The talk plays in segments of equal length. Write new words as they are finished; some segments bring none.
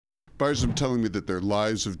Buyers are telling me that their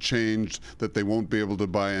lives have changed, that they won't be able to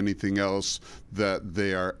buy anything else, that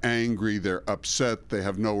they are angry, they're upset, they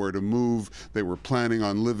have nowhere to move. They were planning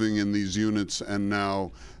on living in these units, and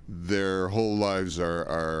now their whole lives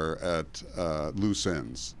are at loose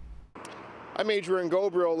ends. I'm Adrian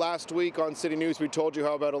Gabriel. Last week on City News, we told you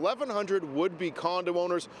how about 1,100 would-be condo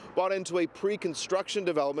owners bought into a pre-construction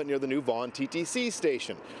development near the new Vaughan TTC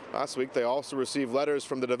station. Last week, they also received letters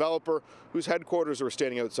from the developer whose headquarters we're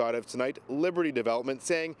standing outside of tonight, Liberty Development,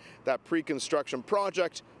 saying that pre-construction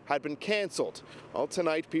project had been cancelled. Well,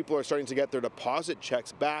 tonight, people are starting to get their deposit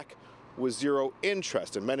checks back with zero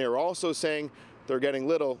interest, and many are also saying they're getting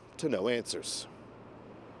little to no answers.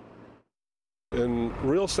 In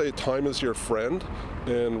real estate, time is your friend,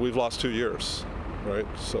 and we've lost 2 years, right?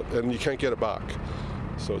 So, and you can't get it back.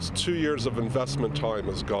 So it's 2 years of investment time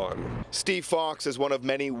is gone. Steve Fox is one of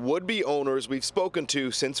many would-be owners we've spoken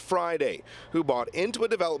to since Friday, who bought into a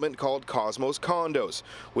development called Cosmo's Condos,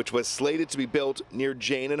 which was slated to be built near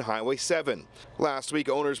Jane and Highway 7. Last week,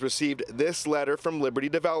 owners received this letter from Liberty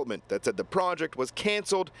Development that said the project was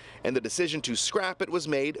canceled and the decision to scrap it was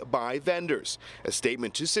made by vendors. A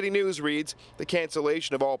statement to City News reads, the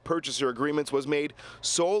cancellation of all purchaser agreements was made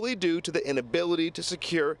solely due to the inability to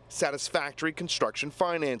secure satisfactory construction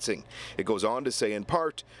financing. It goes on to say, in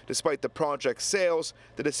part, despite the project's sales,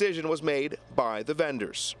 the decision was made by the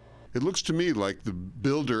vendors. It looks to me like the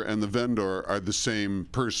builder and the vendor are the same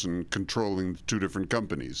person controlling two different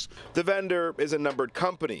companies. The vendor is a numbered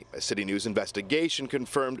company. A City News investigation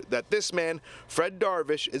confirmed that this man, Fred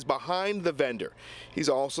Darvish, is behind the vendor. He's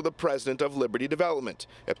also the president of Liberty Development.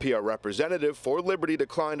 A PR representative for Liberty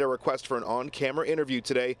declined our request for an on-camera interview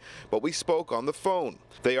today, but we spoke on the phone.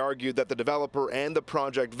 They argued that the developer and the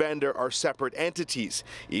project vendor are separate entities,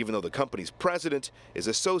 even though the company's president is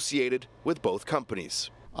associated with both companies.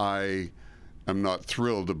 I am not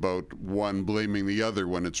thrilled about one blaming the other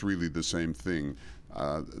when it's really the same thing.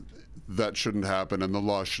 That shouldn't happen, and the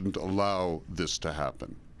law shouldn't allow this to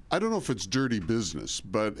happen. I don't know if it's dirty business,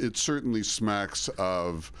 but it certainly smacks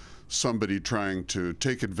of somebody trying to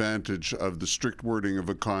take advantage of the strict wording of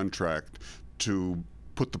a contract to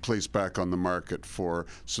put the place back on the market for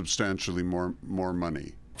substantially more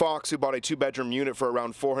money. Fox, who bought a two-bedroom unit for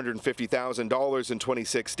around $450,000 in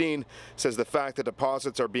 2016, says the fact that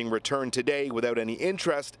deposits are being returned today without any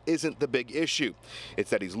interest isn't the big issue. It's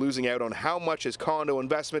that he's losing out on how much his condo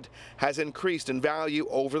investment has increased in value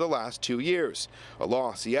over the last 2 years, a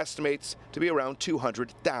loss he estimates to be around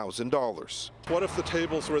 $200,000. What if the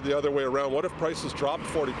tables were the other way around? What if prices dropped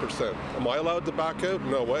 40%? Am I allowed to back out?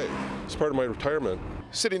 No way. It's part of my retirement.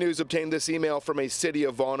 City News obtained this email from a City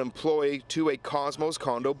of Vaughan employee to a Cosmo's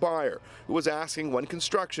Condo buyer who was asking when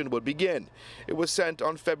construction would begin. It was sent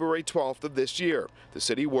on February 12th of this year. The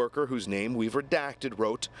city worker, whose name we've redacted,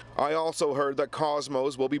 wrote, I also heard that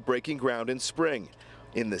Cosmo's will be breaking ground in spring.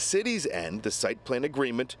 In the city's end, the site plan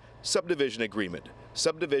agreement, subdivision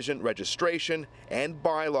registration, and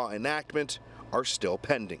bylaw enactment are still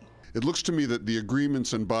pending. It looks to me that the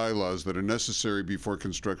agreements and bylaws that are necessary before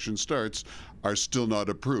construction starts are still not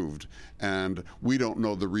approved, and we don't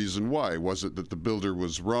know the reason why. Was it that the builder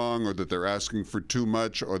was wrong, or that they're asking for too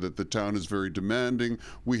much, or that the town is very demanding?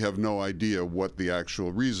 We have no idea what the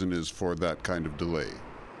actual reason is for that kind of delay.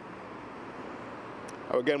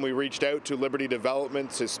 Again, we reached out to Liberty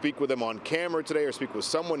Development to speak with them on camera today, or speak with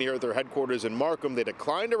someone here at their headquarters in Markham. They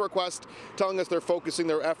declined a request, telling us they're focusing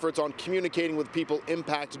their efforts on communicating with people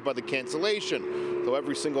impacted by the cancellation. Though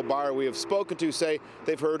every single buyer we have spoken to say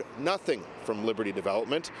they've heard nothing from Liberty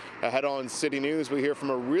Development. Ahead on City News, we hear from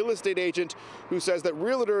a real estate agent who says that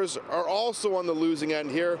realtors are also on the losing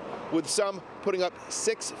end here, with some putting up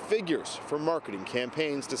 6 figures for marketing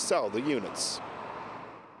campaigns to sell the units.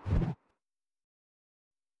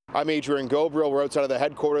 I'm Adrian Gabriel. We're outside of the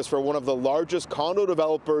headquarters for one of the largest condo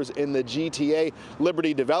developers in the GTA,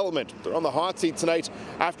 Liberty Development. They're on the hot seat tonight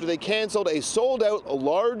after they canceled a sold-out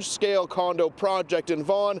large-scale condo project in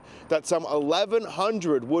Vaughan that some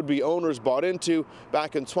 1,100 would-be owners bought into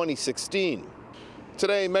back in 2016.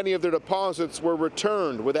 Today, many of their deposits were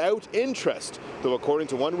returned without interest, though according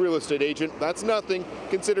to one real estate agent, that's nothing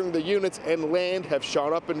considering the units and land have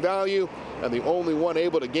shot up in value, and the only one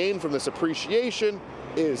able to gain from this appreciation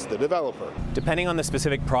is the developer. Depending on the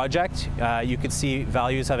specific project, you could see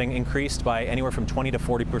values having increased by anywhere from 20 to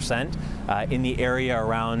 40% in the area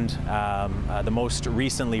around the most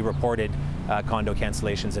recently reported condo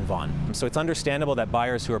cancellations in Vaughan. So it's understandable that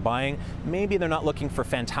buyers who are buying, maybe they're not looking for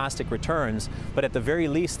fantastic returns, but at the very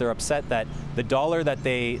least they're upset that the dollar that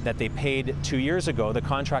they paid 2 years ago, the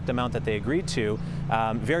contract amount that they agreed to,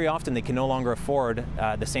 very often they can no longer afford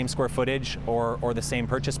the same square footage or the same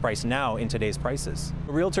purchase price now in today's prices.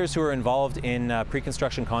 Realtors who are involved in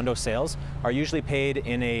pre-construction condo sales are usually paid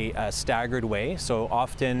in a staggered way, so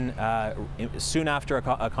often soon after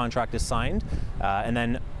a contract is signed, and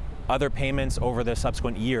then other payments over the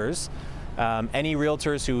subsequent years. Any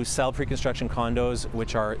realtors who sell pre-construction condos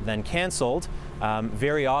which are then canceled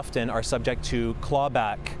very often are subject to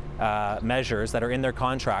clawback measures that are in their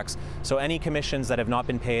contracts. So any commissions that have not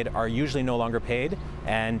been paid are usually no longer paid,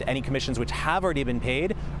 and any commissions which have already been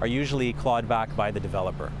paid are usually clawed back by the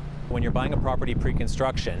developer. When you're buying a property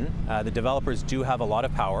pre-construction, the developers do have a lot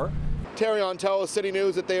of power. Terrion tells City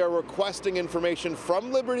News that they are requesting information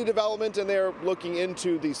from Liberty Development and they're looking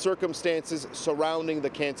into the circumstances surrounding the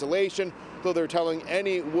cancellation, though they're telling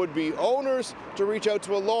any would-be owners to reach out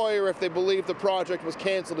to a lawyer if they believe the project was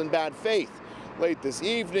canceled in bad faith. Late this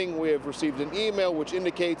evening, we have received an email which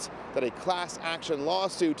indicates that a class action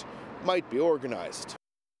lawsuit might be organized.